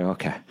Canyon. I was like,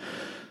 okay.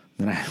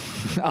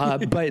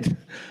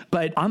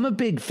 But I'm a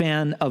big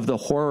fan of the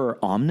horror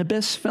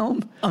omnibus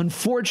film.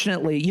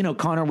 Unfortunately, you know,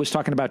 Connor was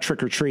talking about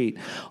Trick or Treat.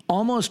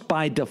 Almost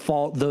by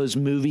default, those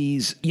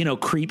movies, you know,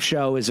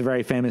 Creepshow is a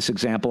very famous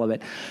example of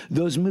it.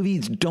 Those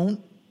movies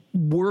don't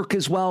work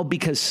as well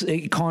because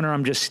Connor,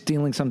 I'm just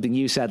stealing something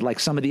you said, like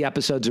some of the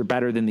episodes are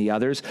better than the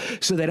others,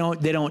 so they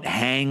don't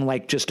hang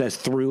like just a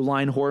through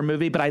line horror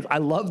movie, but I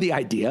love the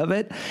idea of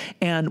it.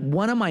 And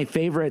one of my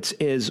favorites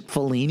is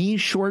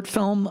Fellini's short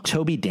film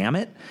Toby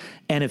Dammit.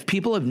 And if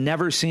people have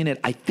never seen it,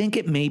 I think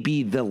it may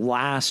be the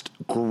last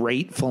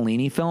great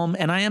Fellini film.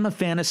 And I am a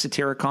fan of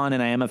Satyricon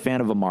and I am a fan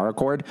of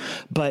AmeriCorps,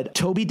 but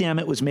Toby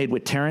Dammit was made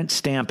with Terrence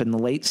Stamp in the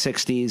late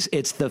 60s.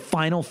 It's the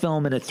final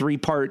film in a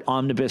 3-part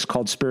omnibus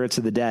called Spirits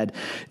of the Dead.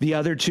 The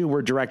other two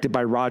were directed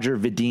by Roger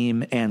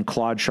Vadim and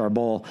Claude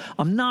Charbol.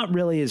 I'm not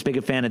really as big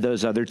a fan of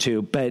those other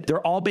two, but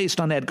they're all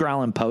based on Edgar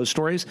Allan Poe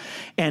stories.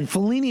 And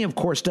Fellini, of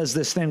course, does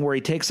this thing where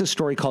he takes a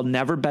story called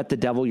Never Bet the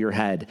Devil Your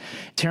Head.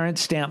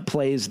 Terrence Stamp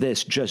plays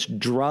this just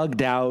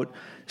drugged out,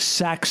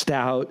 sexed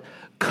out,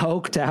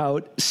 coked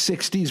out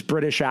 60s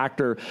British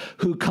actor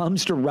who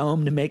comes to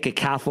Rome to make a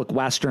Catholic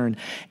Western,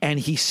 and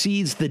he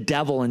sees the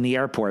devil in the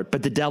airport,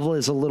 but the devil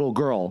is a little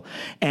girl,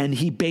 and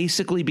he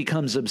basically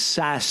becomes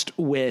obsessed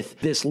with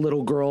this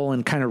little girl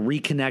and kind of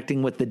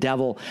reconnecting with the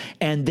devil,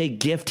 and they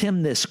gift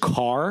him this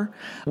car,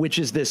 which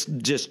is this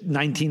just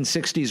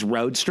 1960s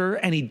roadster,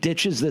 and he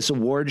ditches this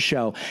award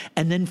show,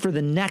 and then for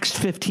the next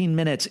 15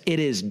 minutes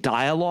it is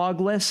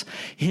dialogueless,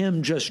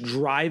 him just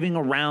driving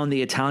around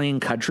the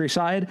Italian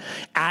countryside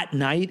at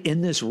night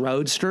in this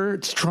roadster,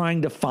 it's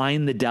trying to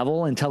find the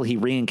devil until he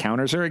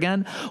re-encounters her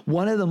again.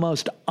 One of the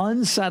most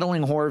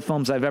unsettling horror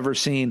films I've ever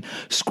seen.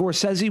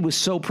 Scorsese was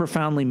so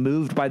profoundly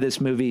moved by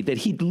this movie that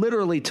he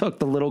literally took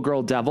the little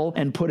girl devil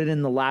and put it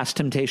in The Last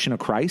Temptation of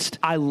Christ.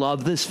 I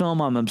love this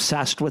film. I'm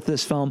obsessed with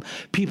this film.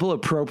 People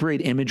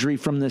appropriate imagery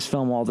from this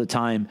film all the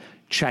time.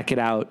 Check it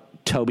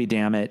out. Toby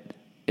Dammit.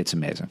 It's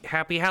amazing.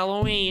 Happy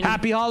Halloween.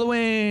 Happy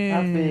Halloween.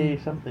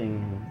 Happy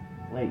something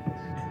late.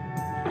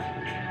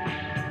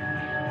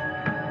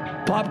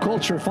 Pop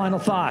culture, final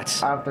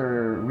thoughts.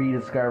 After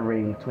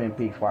rediscovering Twin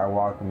Peaks Fire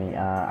Walk with Me,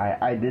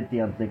 I did the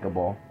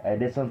unthinkable. I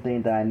did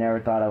something that I never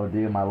thought I would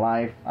do in my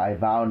life. I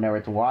vowed never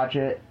to watch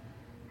it,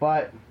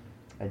 but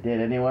I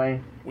did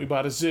anyway. We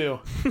bought a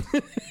zoo.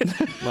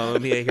 Mamma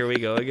Mia, here we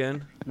go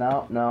again.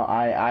 No,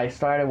 I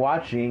started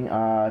watching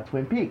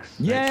Twin Peaks.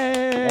 Yay!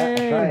 Yeah,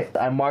 that's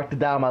right. I marked it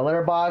down on my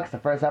letterbox, the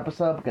first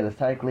episode, because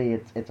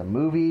technically it's a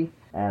movie,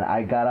 and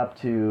I got up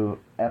to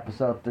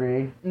episode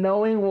 3.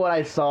 Knowing what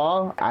I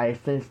saw, I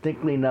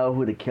distinctly know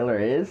who the killer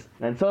is.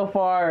 And so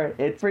far,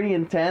 it's pretty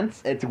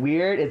intense. It's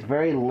weird. It's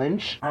very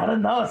Lynch. I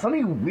don't know.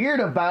 Something weird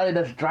about it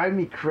that's driving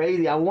me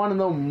crazy. I want to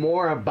know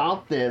more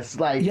about this.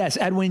 Like, yes,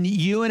 Edwin,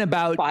 you and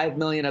about 5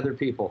 million other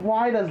people.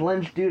 Why does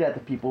Lynch do that to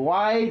people?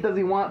 Why does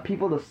he want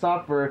people to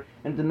suffer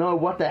and to know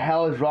what the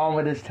hell is wrong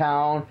with his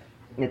town,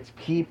 its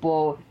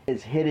people,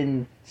 its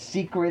hidden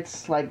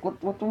secrets? Like, what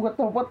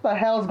the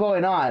hell is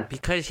going on?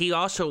 Because he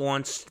also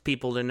wants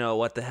people to know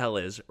what the hell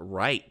is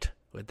right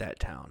with that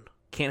town.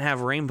 Can't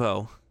have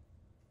rainbow.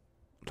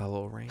 The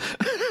little rain.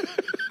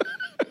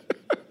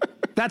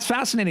 That's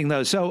fascinating,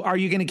 though. So are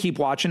you going to keep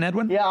watching,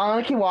 Edwin? Yeah, I'm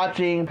going to keep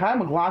watching. Pat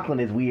McLaughlin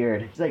is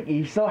weird. It's like,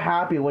 he's so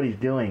happy with what he's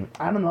doing.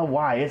 I don't know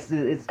why.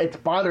 It's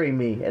bothering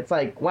me. It's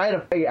like, why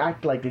do you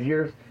act like this?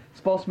 You're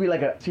supposed to be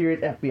like a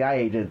serious FBI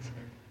agent.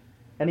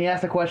 And he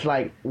asked the question,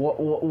 like,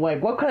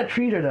 what kind of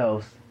trees are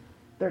those?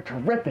 They're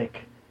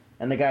terrific.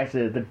 And the guy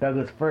says, the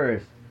Douglas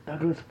firs.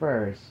 Douglas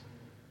Furs.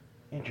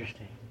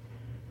 Interesting.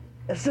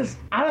 It's just,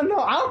 I don't know.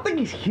 I don't think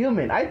he's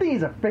human. I think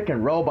he's a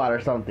freaking robot or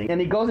something.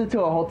 And he goes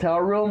into a hotel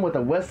room with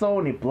a whistle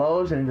and he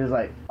blows and he's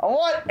like, I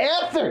want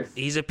answers.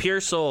 He's a pure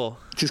soul.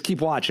 Just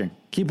keep watching.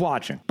 Keep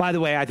watching. By the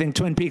way, I think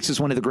Twin Peaks is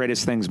one of the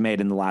greatest things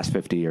made in the last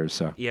 50 years.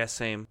 So Yeah,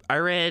 same. I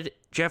read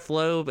Jeff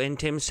Loeb and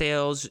Tim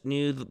Sale's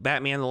new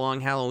Batman The Long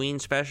Halloween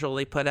special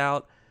they put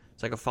out.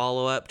 It's like a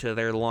follow-up to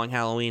their Long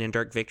Halloween and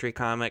Dark Victory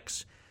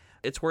comics.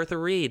 It's worth a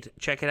read.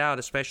 Check it out.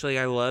 Especially,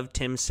 I love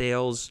Tim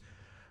Sale's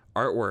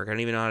artwork. I don't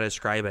even know how to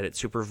describe it. It's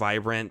super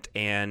vibrant,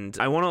 and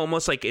I want to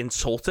almost like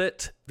insult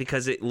it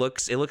because it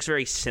looks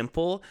very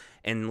simple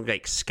and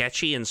like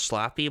sketchy and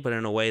sloppy, but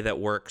in a way that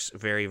works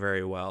very,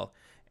 very well.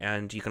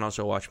 And you can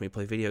also watch me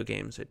play video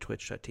games at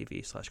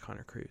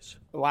twitch.tv/Connor Cruz.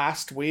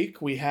 Last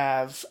week, we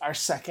have our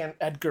second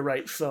Edgar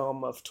Wright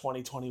film of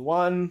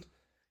 2021.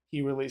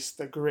 He released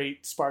the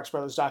great Sparks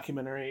Brothers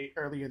documentary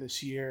earlier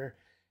this year,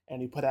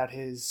 and he put out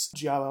his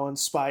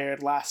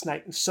Giallo-inspired Last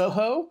Night in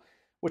Soho,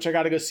 which I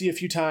got to go see a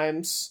few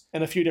times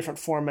in a few different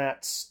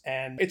formats.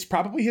 And it's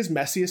probably his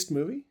messiest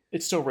movie.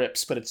 It still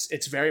rips, but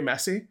it's very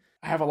messy.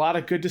 I have a lot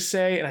of good to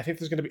say, and I think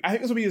this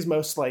will be his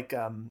most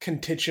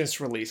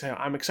contentious release.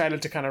 I'm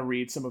excited to kind of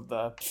read some of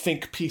the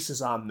think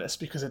pieces on this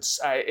because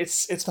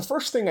it's the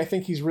first thing I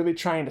think he's really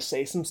trying to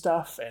say some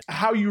stuff, and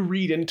how you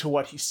read into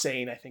what he's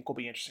saying I think will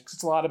be interesting. 'Cause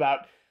it's a lot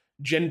about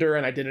gender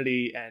and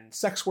identity and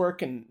sex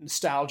work and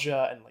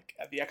nostalgia and like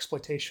the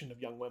exploitation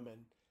of young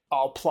women,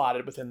 all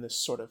plotted within this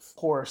sort of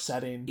horror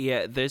setting.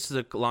 Yeah, this is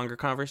a longer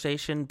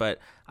conversation, but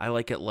I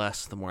like it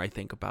less the more I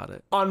think about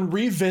it. On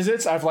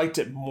revisits, I've liked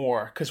it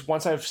more because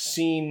once I've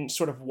seen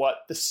sort of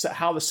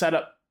how the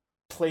setup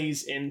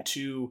plays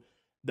into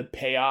the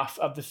payoff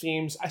of the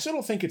themes, I still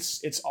don't think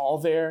it's all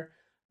there,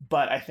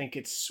 but I think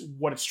it's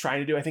what it's trying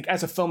to do. I think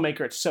as a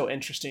filmmaker, it's so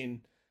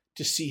interesting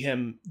to see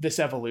this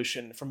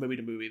evolution from movie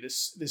to movie.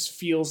 This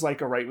feels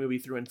like a Wright movie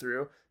through and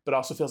through, but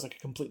also feels like a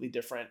completely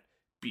different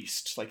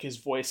beast. Like his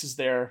voice is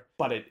there,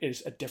 but it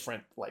is a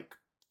different like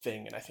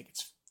thing, and I think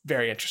it's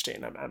very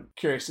interesting. I'm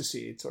curious to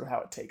see sort of how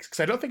it takes, because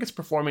I don't think it's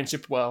performing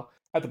super well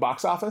at the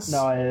box office.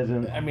 No, it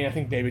isn't. I mean, I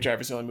think Baby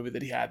Driver's the only movie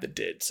that he had that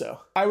did. So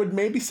I would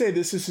maybe say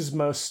this is his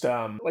most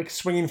like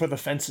swinging for the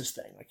fences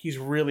thing. Like he's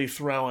really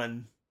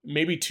throwing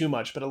maybe too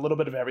much, but a little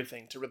bit of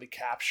everything to really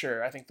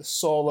capture, I think, the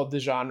soul of the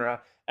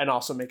genre and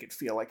also make it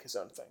feel like his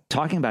own thing.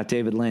 Talking about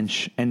David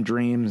Lynch and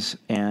dreams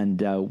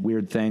and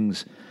weird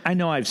things, I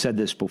know I've said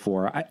this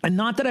before.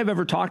 Not that I've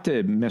ever talked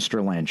to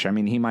Mr. Lynch. I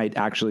mean, he might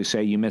actually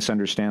say, you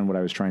misunderstand what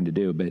I was trying to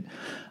do. But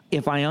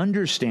if I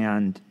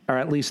understand, or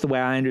at least the way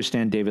I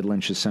understand David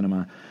Lynch's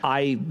cinema,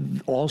 I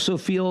also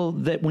feel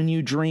that when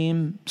you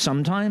dream,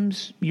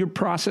 sometimes you're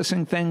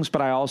processing things,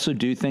 but I also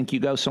do think you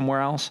go somewhere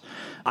else.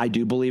 I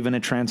do believe in a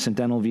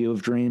transcendental view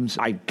of dreams.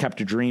 I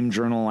kept a dream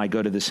journal. I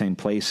go to the same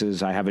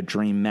places. I have a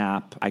dream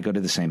map. I go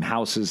to the same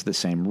houses, the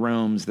same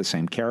rooms, the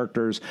same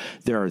characters.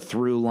 There are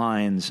through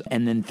lines,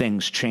 and then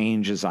things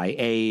change as I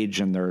age,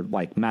 and they're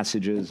like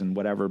messages and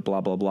whatever,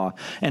 blah, blah, blah.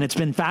 And it's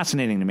been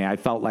fascinating to me. I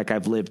felt like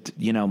I've lived,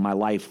 my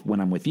life when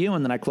I'm with you,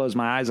 and then I close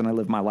my eyes and I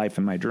live my life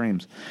in my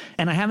dreams.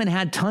 And I haven't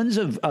had tons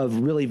of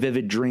really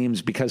vivid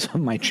dreams because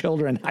of my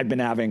children I've been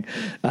having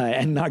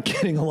and not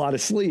getting a lot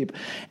of sleep.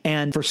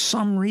 And for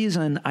some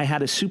reason, I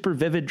had a super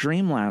vivid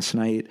dream last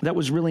night that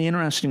was really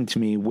interesting to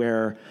me,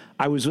 where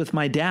I was with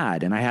my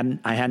dad, and I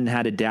hadn't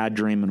had a dad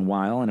dream in a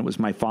while, and it was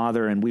my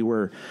father, and we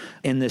were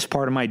in this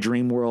part of my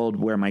dream world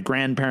where my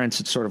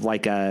grandparents, it's sort of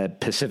like a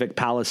Pacific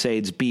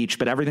Palisades beach,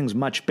 but everything's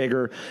much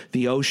bigger.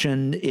 The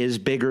ocean is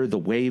bigger, the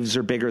waves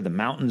are bigger, the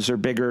mountains are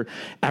bigger.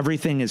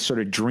 Everything is sort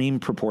of dream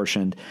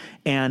proportioned.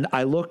 And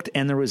I looked,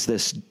 and there was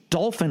this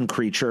dolphin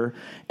creature,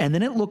 and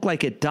then it looked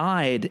like it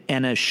died,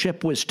 and a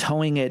ship was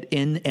towing it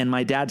in, and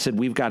my dad said,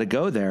 we've got to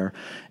go there.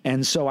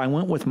 And so I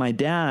went with my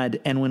dad,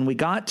 and when we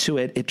got to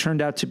it, it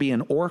turned out to be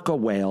an orca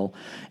whale,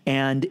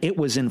 and it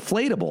was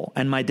inflatable.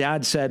 And my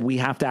dad said, we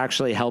have to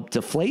actually help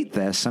deflate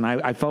this. And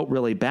I felt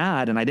really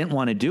bad, and I didn't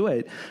want to do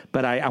it,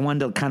 but I wanted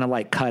to kind of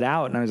like cut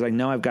out. And I was like,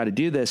 no, I've got to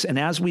do this. And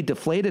as we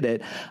deflated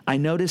it, I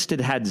noticed it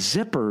had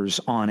zippers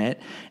on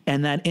it,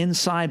 and that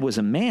inside was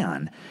a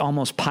man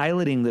almost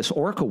piloting this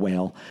orca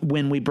whale.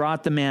 When we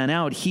brought the man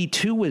out, he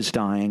too was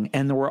dying,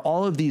 and there were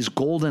all of these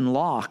golden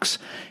locks,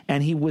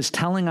 and he was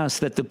telling us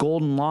that the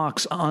golden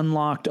locks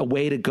unlocked a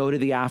way to go to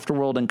the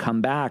afterworld and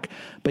come back,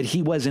 but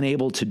he wasn't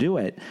able to do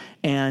it.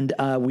 And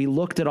we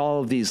looked at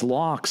all of these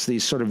locks,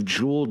 these sort of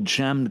jeweled,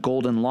 gemmed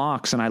golden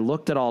locks, and I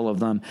looked at all of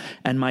them,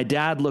 and my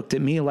dad looked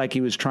at me like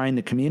he was trying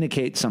to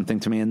communicate something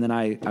to me, and then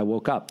I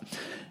woke up.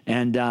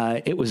 And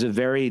it was a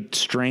very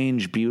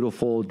strange,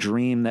 beautiful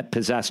dream that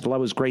possessed. Well,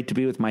 it was great to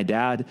be with my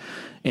dad.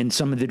 In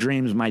some of the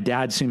dreams, my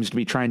dad seems to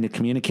be trying to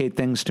communicate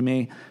things to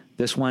me.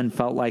 This one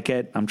felt like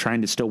it. I'm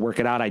trying to still work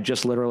it out.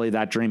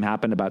 That dream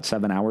happened about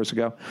 7 hours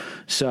ago.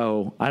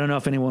 So I don't know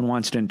if anyone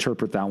wants to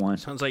interpret that one.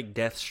 Sounds like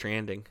Death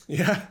Stranding.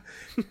 Yeah.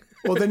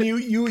 Well, then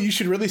you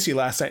should really see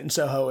Last Night in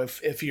Soho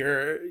if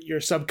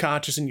your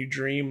subconscious and your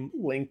dream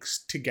links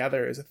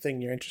together is a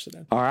thing you're interested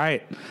in. All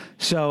right.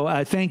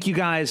 So thank you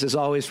guys, as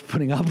always, for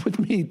putting up with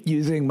me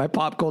using my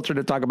pop culture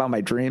to talk about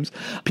my dreams.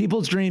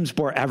 People's dreams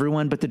bore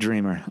everyone but the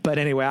dreamer. But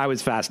anyway, I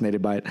was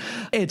fascinated by it.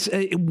 It's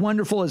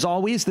wonderful, as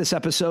always. This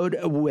episode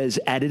was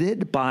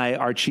edited by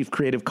our Chief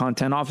Creative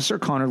Content Officer,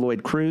 Connor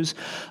Lloyd Cruz.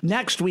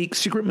 Next week,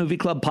 Secret Movie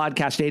Club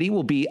Podcast 80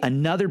 will be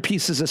another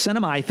Pieces of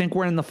Cinema. I think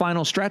we're in the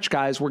final stretch,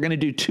 guys. We're going to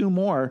do 2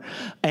 more,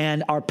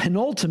 and our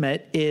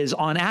penultimate is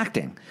on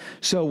acting.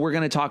 So we're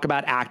going to talk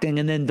about acting,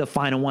 and then the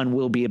final one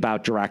will be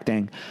about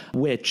directing,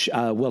 which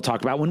we'll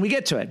talk about when we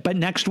get to it. But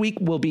next week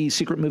will be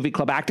Secret Movie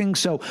Club acting,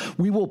 so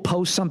we will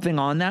post something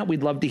on that.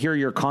 We'd love to hear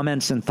your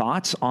comments and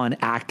thoughts on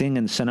acting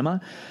and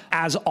cinema.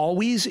 As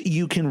always,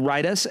 you can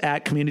write us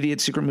at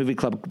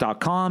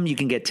community@secretmovieclub.com. You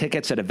can get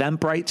tickets at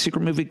Eventbrite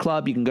Secret Movie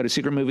Club. You can go to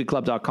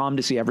secretmovieclub.com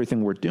to see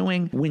everything we're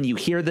doing. When you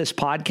hear this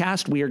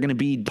podcast, we are going to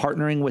be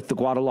partnering with the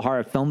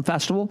Guadalajara Film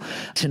Festival.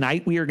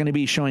 Tonight, we are going to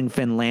be showing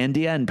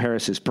Finlandia and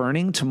Paris is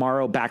Burning.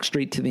 Tomorrow,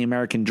 Backstreet to the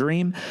American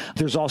Dream.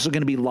 There's also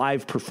going to be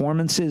live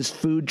performances,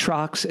 food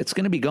trucks. It's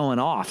going to be going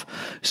off.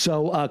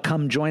 So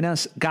come join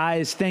us.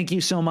 Guys, thank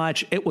you so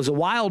much. It was a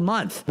wild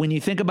month. When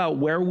you think about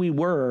where we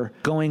were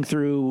going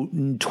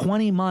through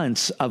 20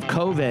 months of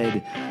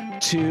COVID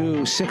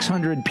to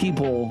 600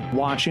 people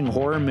watching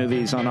horror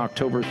movies on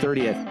October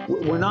 30th.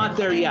 We're not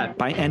there yet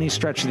by any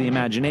stretch of the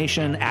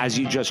imagination. As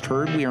you just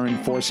heard, we are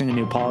enforcing a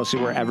new policy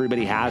where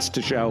everybody has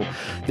to show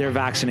their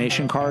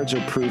vaccination cards or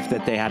proof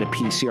that they had a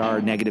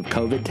PCR negative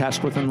COVID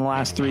test within the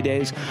last 3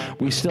 days.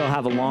 We still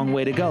have a long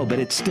way to go, but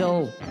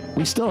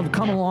we still have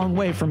come a long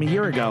way from a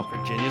year ago.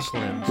 Virginia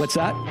Slims. What's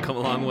that? Come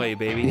a long way,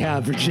 baby.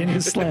 Yeah, Virginia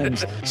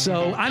Slims.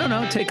 So I don't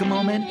know, take a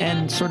moment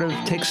and sort of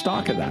take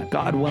stock of that.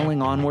 God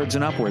willing, onwards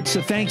and upwards.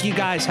 So thank you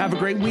guys. Have a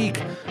great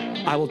week.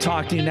 I will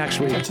talk to you next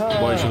week.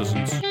 Bye,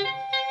 citizens.